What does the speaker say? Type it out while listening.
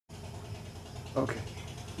Okay.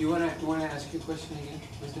 You wanna ask your question again?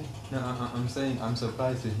 No, I'm saying I'm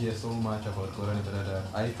surprised to hear so much about Quran that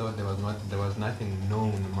I thought there was nothing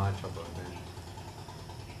known much about them.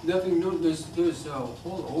 Nothing new. There's a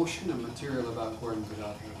whole ocean of material about Gordon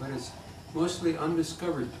Gaddafi, but it's mostly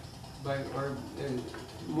undiscovered by our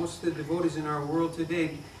most of the devotees in our world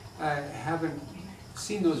today haven't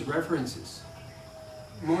seen those references.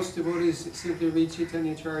 Most devotees simply read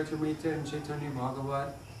Chaitanya Charitamrita and Chaitanya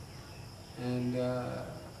Bhagavat and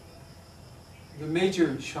the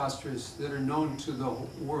major shastras that are known to the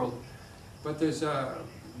world. But there's a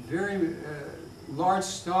very large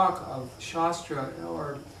stock of shastra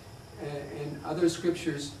or and other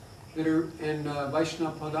scriptures that are in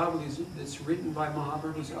Vaishnava Padavalis that's written by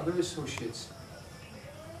Mahaprabhu's other associates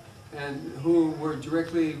and who were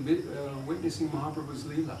directly witnessing Mahaprabhu's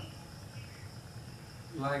Leela,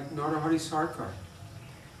 like Narahari Sarkar.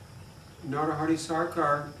 Narahari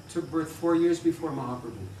Sarkar took birth 4 years before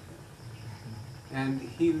Mahaprabhu, and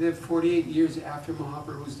he lived 48 years after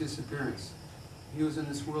Mahaprabhu's disappearance. He was in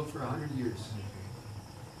this world for 100 years.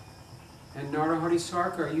 And Narahari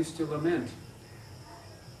Sarkar used to lament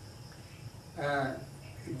that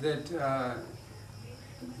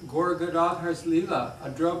Gaur Gadadhar's Leela,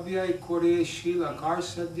 Adravya Koriye Shila, Kar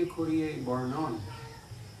Sadhya Koriye Barnon.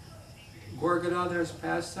 Gaur Gadadhar's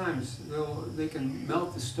pastimes, they can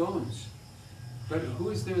melt the stones, but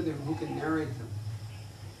who is there who can narrate them?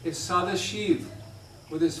 If Sadashiv,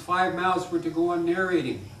 with his 5 mouths, were to go on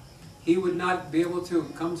narrating, he would not be able to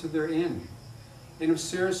come to their end. And if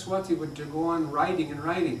Saraswati were to go on writing and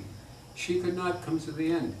writing, she could not come to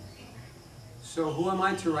the end. So who am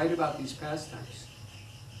I to write about these pastimes?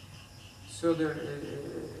 So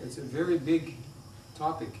it's a very big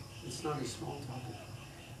topic. It's not a small topic.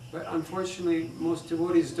 But unfortunately, most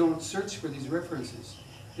devotees don't search for these references.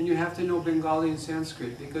 And you have to know Bengali and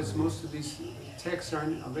Sanskrit because most of these texts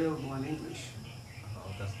aren't available in English.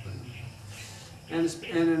 Oh, that's good.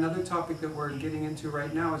 And another topic that we're getting into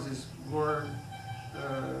right now is this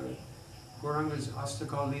Gauranga's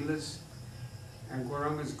Astakal Leelas and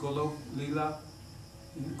Gauranga's Golok Leela,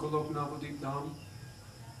 Golok Navadip Dham.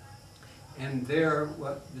 And there,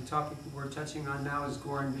 the topic that we're touching on now is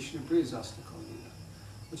Gauran Vishnupriya's Astakal Leela,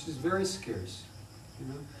 which is very scarce, you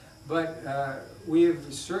know. But we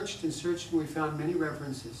have searched and searched and we found many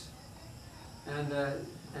references. And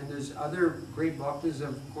there's other great bhaktas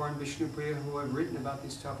of Gauran Vishnupriya who have written about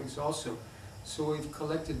these topics also. So we've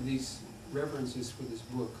collected these references for this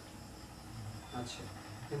book.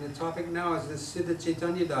 And the topic now is this Siddha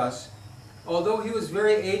Chaitanya Das. Although he was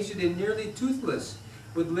very aged and nearly toothless,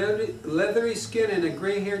 with leathery skin and a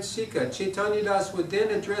gray-haired Sikha, Chaitanya Das would then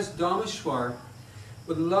address Dameshwar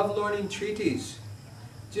with love-lorn entreaties,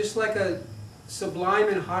 just like a sublime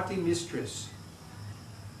and haughty mistress.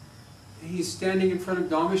 He's standing in front of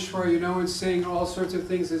Dameshwar, you know, and saying all sorts of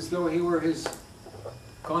things as though he were his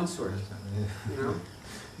consort, you know,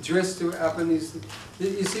 dressed up in these.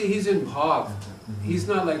 You see, he's in bhav. He's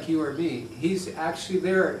not like you or me. He's actually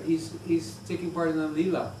there. He's taking part in the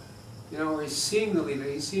Leela, you know, or he's seeing the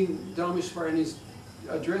Leela. He's seeing Dameshwar and he's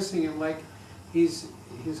addressing him like he's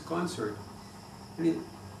his consort.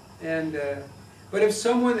 But if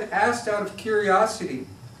someone asked out of curiosity,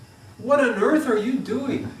 "What on earth are you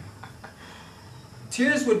doing?"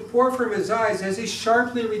 tears would pour from his eyes as he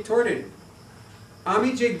sharply retorted,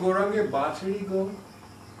 "Ami je Gauranga's battery go."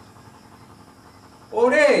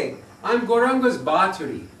 Ore, I'm Gauranga's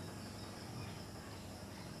battery.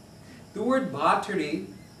 The word battery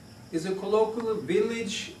is a colloquial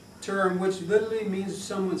village term which literally means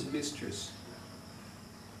someone's mistress.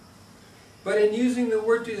 But in using the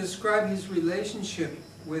word to describe his relationship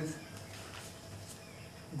with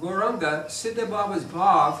Gauranga, Siddha Baba's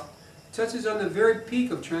bhav touches on the very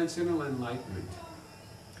peak of transcendental enlightenment.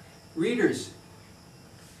 Readers,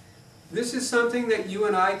 this is something that you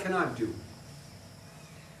and I cannot do.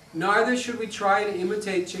 Neither should we try to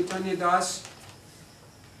imitate Chaitanya Das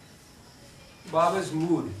Baba's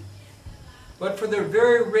mood. But for the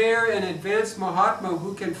very rare and advanced Mahatma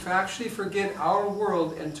who can factually forget our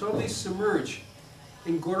world and totally submerge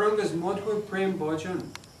in Gauranga's Madhur Prem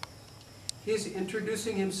Bhajan, his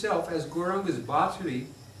introducing himself as Gauranga's Bhatari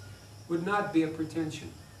would not be a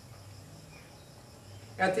pretension.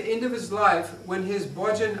 At the end of his life, when his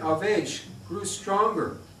bhajan avesh grew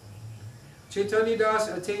stronger, Chaitanya Das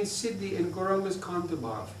attained Siddhi in Gauranga's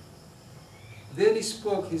Kanthabhav. Then he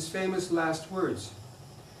spoke his famous last words,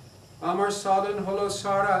 Amar sadhan holo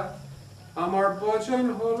sara, Amar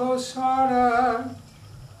bhajan holo sara,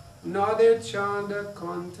 Nader chanda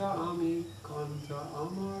kanta ami kanta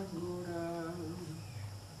amar gora.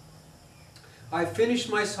 I finished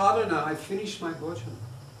my sadhana, I finished my bhajan.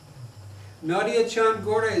 Nadia Chand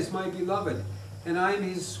Gora is my beloved, and I am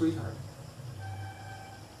his sweetheart.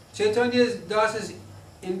 Chaitanya Das's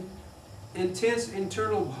intense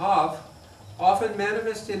internal bhav often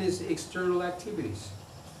manifests in his external activities.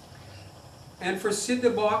 And for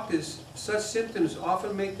Siddha Bhaktas, such symptoms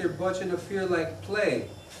often make their bhajan appear like play,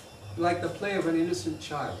 like the play of an innocent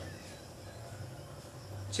child.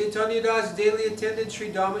 Chaitanya Das daily attended Sri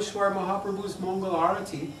Dameshwar Mahaprabhu's Mangal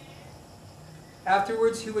Arati.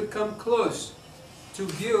 Afterwards, he would come close to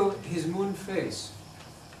view his moon face.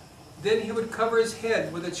 Then he would cover his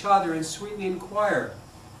head with a chadar and sweetly inquire,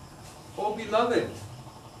 "Oh beloved,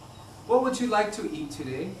 what would you like to eat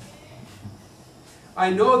today? I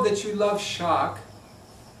know that you love shak,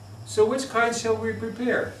 so which kind shall we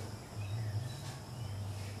prepare?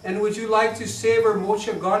 And would you like to savor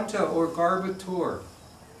mocha ganta or garbatur?"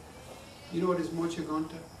 You know what is mocha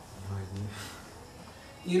ganta? No idea.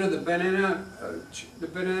 You know the banana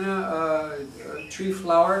tree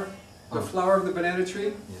flower, the flower of the banana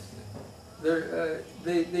tree. Yes.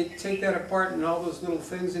 They take that apart and all those little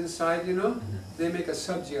things inside. You know, Mm-hmm. they make a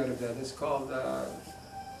sabji out of that. It's called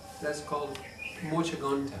mocha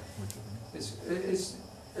ganta.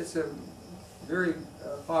 It's a very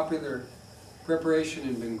popular preparation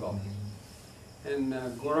in Bengal, and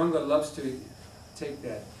Gauranga loves to take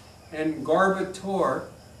that. And garbator,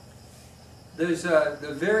 there's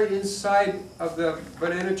the very inside of the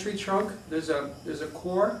banana tree trunk. There's a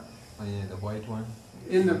core. Oh yeah, the white one.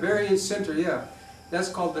 In the very center, yeah, that's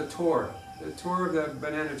called the tor of the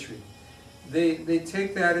banana tree. They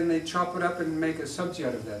take that and they chop it up and make a sabji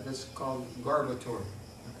out of that. That's called garbator.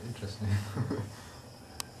 Interesting.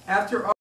 After